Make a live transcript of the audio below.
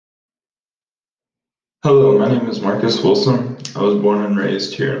Hello, my name is Marcus Wilson. I was born and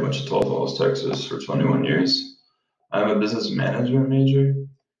raised here in Wichita Falls, Texas for 21 years. I'm a business management major.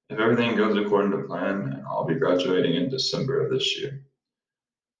 If everything goes according to plan, I'll be graduating in December of this year.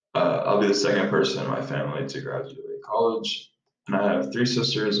 I'll be the second person in my family to graduate college, and I have three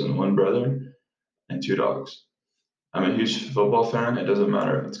sisters and one brother and two dogs. I'm a huge football fan. It doesn't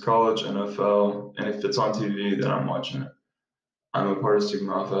matter if it's college, NFL, and if it's on TV, then I'm watching it. I'm a part of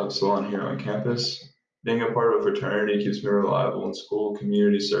Sigma Alpha Epsilon here on campus. Being a part of a fraternity keeps me reliable in school,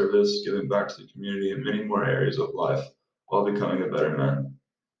 community service, giving back to the community, and many more areas of life while becoming a better man.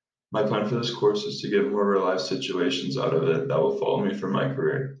 My plan for this course is to get more real life situations out of it that will follow me for my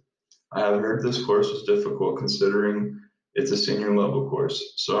career. I have heard this course is difficult considering it's a senior level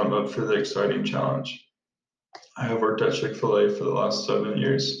course, so I'm up for the exciting challenge. I have worked at Chick-fil-A for the last 7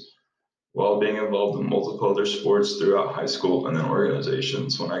 years while being involved in multiple other sports throughout high school and then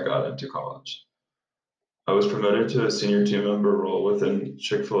organizations when I got into college. I was promoted to a senior team member role within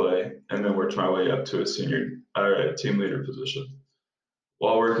Chick-fil-A and then worked my way up to a senior team leader position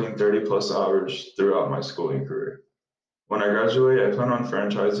while working 30 plus hours throughout my schooling career. When I graduate, I plan on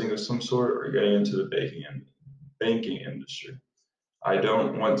franchising of some sort or getting into the banking industry. I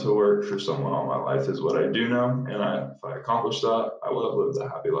don't want to work for someone all my life is what I do know, and if I accomplish that, I will have lived a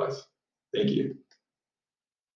happy life. Thank you.